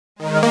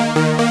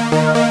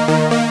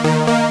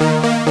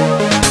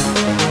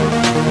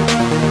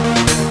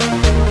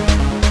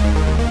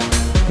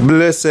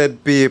Blessed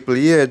people,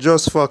 yeah,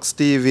 Just Fox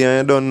TV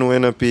and you don't know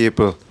any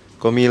people.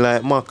 Come here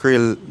like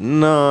mackerel,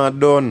 nah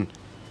done.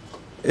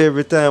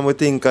 Every time we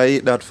think I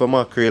eat that for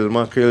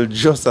mackerel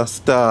just a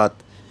start.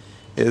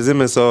 You see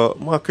me, so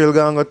mackerel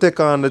gonna take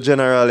on the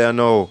general you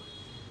know.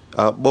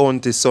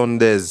 Bounty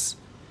Sundays.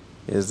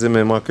 You see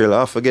me, mackerel,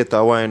 I forget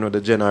a wine with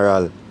the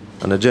general.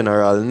 And the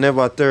general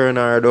never turn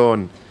her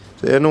down.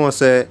 So you know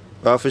say,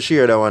 I have to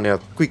share that one here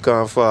quick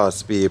and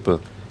fast people.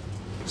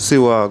 See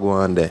what I go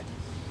on there.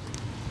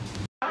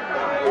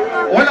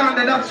 Hold on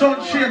there, that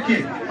sound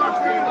shaky. All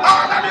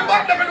of the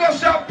band them go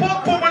say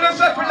pum pum and the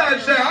second life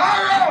say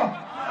arrow.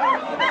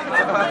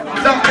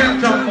 Don't feel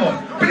tough more.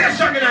 Play a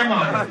song in there,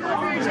 man.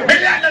 $1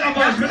 million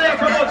boys, we there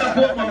promote the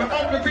port, man. We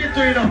come to beat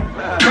to you know.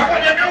 Come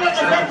on, you know what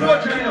to come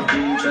to you know.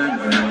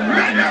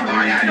 Right there,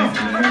 boy, you know.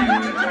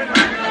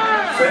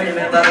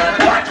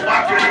 Watch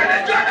what you do in the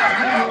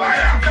general,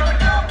 boy.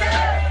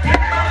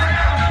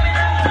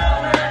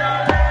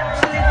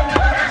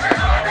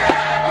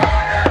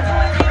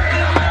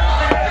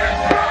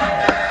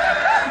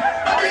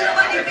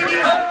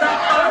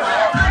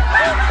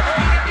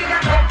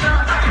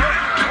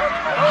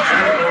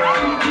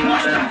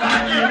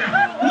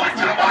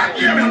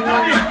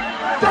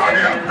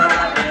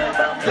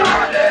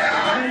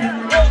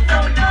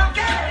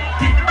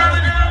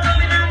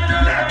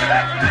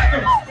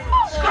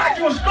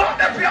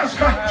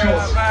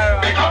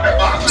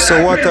 So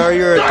what are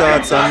your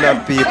thoughts on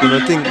that, people? You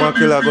think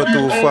Mackerel go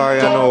too far,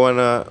 you know,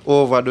 wanna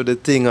overdo the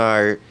thing,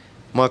 or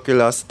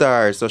Mackerel a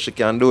star so she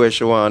can do what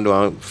she want to do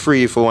and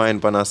free for wine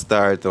pan a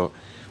star too?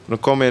 No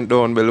comment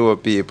down below,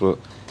 people.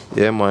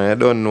 Yeah man, I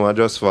don't know,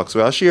 Just Fox.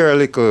 We share a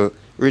little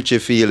Richie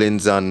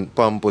feelings and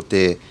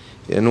Pamputtae.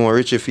 You know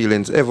Richie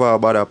feelings ever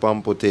about a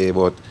Pamputtae,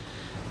 but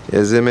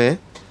you see me?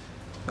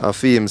 A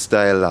film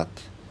style that.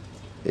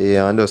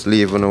 Yeah, and just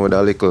leave you with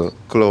a little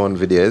clown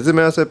video. You see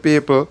me, I say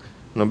people?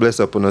 No bless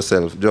up on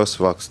yourself. Just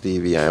Fox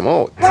TV, I'm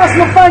out. Pass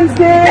my fans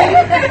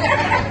there.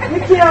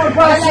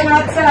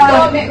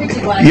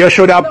 You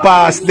should have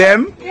passed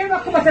them.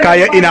 Because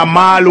you're in a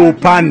Malu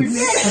pants.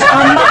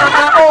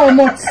 Oh,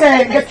 much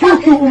say. The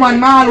cute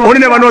woman Malu. Only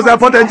never knows the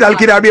potential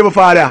kid will be able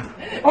father.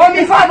 Oh,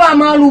 my father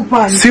Malu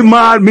pants. See,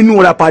 me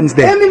know the pants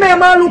there.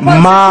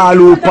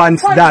 Malu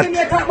pants that.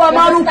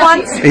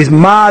 It's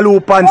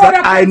Malu pants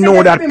that I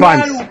know that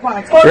pants.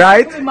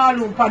 Right?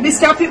 This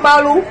can fit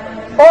Malu.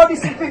 Oh,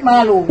 this is fit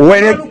Malu.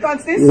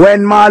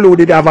 When Malu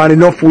did have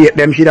enough weight,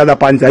 them she had the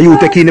pants. You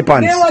taking the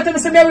pants? You want to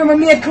say Mary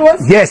made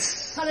clothes? Yes.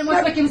 So they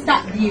must make him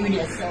stop doing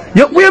this.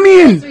 What do you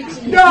mean?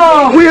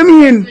 No. What do you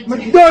mean?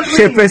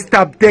 Chef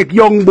stop take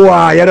young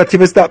boy. You don't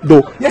chef stop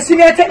though. You see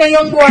me take the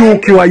young boy.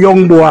 QQ a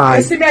young boy.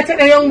 You see me take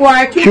the young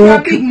boy. QQ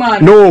a big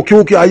man. No,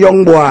 QQ a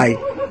young boy.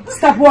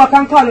 Stop walk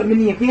and call up me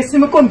name. You see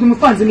me come to my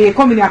fans, me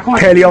come in here.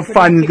 Tell your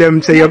fans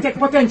them say you take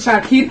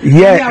potential kid.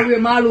 Yeah.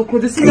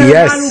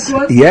 Yes.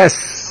 Yes.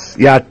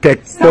 You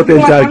take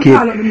potential kid.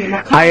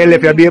 I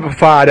left your baby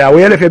father.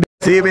 Where left your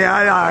see me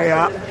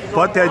I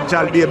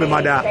potential baby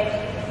mother.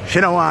 She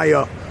don't want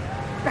you.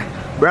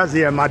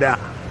 Brazil mother.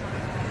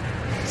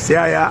 See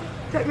ya.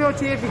 Take me out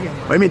to your video.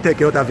 Let me take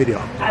you out of video.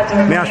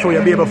 May I show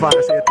your baby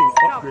father say you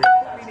think upgrade.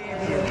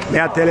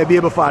 May I tell your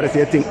baby father say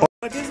you think upgrade.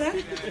 What is that?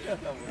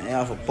 I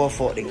have to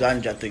puff out the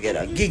ganja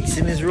together. Gig,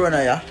 see Miss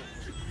Rona, yeah?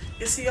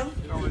 You see him?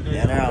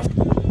 Yeah, I have.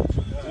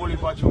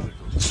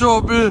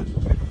 Trouble.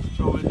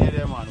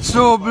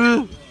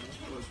 Trouble.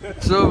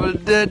 Trouble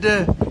dead.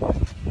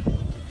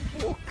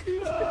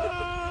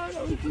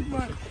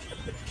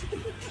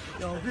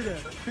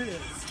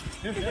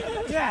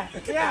 Yeah. Yeah.